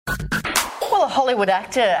Well, a Hollywood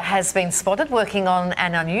actor has been spotted working on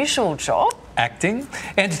an unusual job. Acting.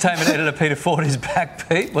 Entertainment editor Peter Ford is back.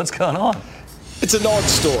 Pete, what's going on? It's an odd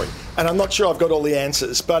story, and I'm not sure I've got all the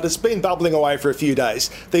answers, but it's been bubbling away for a few days.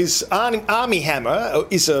 There's Armie Hammer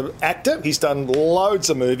is an actor. He's done loads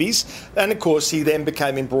of movies, and of course he then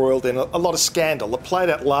became embroiled in a lot of scandal that played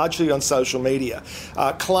out largely on social media.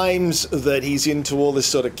 Claims that he's into all this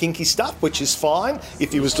sort of kinky stuff, which is fine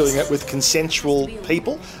if he was doing it with consensual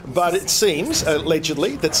people, but it seems,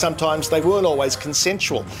 allegedly, that sometimes they weren't always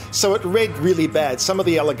consensual. So it read really bad. Some of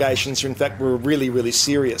the allegations, in fact, were really, really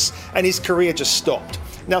serious, and his career just stopped.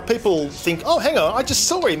 Now, people think, oh, hang on, I just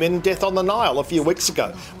saw him in Death on the Nile a few weeks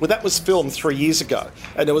ago. Well, that was filmed 3 years ago,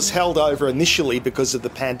 and it was held over initially because of the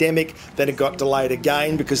pandemic, then it got delayed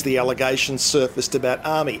again because the allegations surfaced about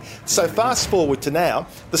Armie. So fast forward to now,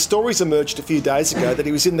 the stories emerged a few days ago that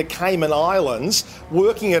he was in the Cayman Islands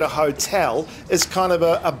working at a hotel as kind of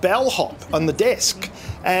a bellhop on the desk.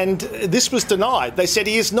 And this was denied. They said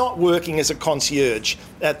he is not working as a concierge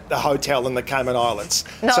at the hotel in the Cayman Islands.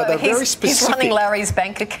 No, so they're very specific. He's running Larry's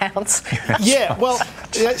bank accounts. Yeah, well,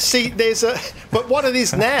 see, but what it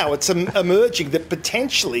is now, it's emerging that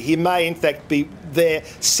potentially he may in fact be there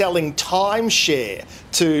selling timeshare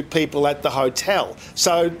to people at the hotel.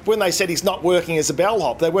 So when they said he's not working as a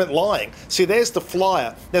bellhop, they weren't lying. See, there's the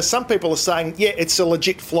flyer. Now, some people are saying, yeah, it's a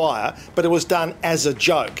legit flyer, but it was done as a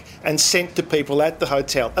joke and sent to people at the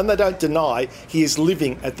hotel. And they don't deny he is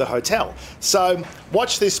living at the hotel. So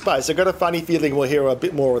watch this space. I've got a funny feeling we'll hear a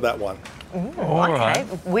bit more of that one. Ooh, okay,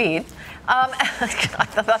 weird.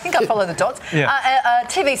 I think I follow the dots. Yeah. A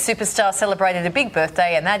TV superstar celebrated a big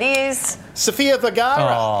birthday, and that is... Sofia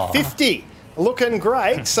Vergara, 50. Looking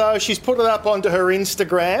great. So she's put it up onto her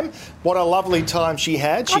Instagram. What a lovely time she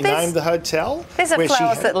had. She named the hotel. These are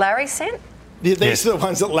flowers that Larry sent? These are the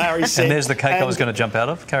ones that Larry sent. And there's the cake I was going to jump out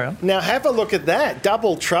of. Carry on. Now, have a look at that.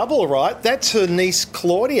 Double trouble, right? That's her niece,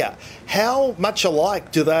 Claudia. How much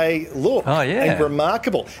alike do they look? Oh, yeah. And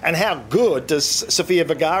remarkable. And how good does Sofia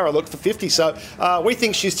Vergara look for 50? So we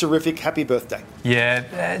think she's terrific. Happy birthday.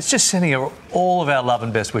 Yeah, it's just sending her all of our love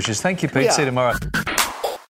and best wishes. Thank you, Pete. See you tomorrow.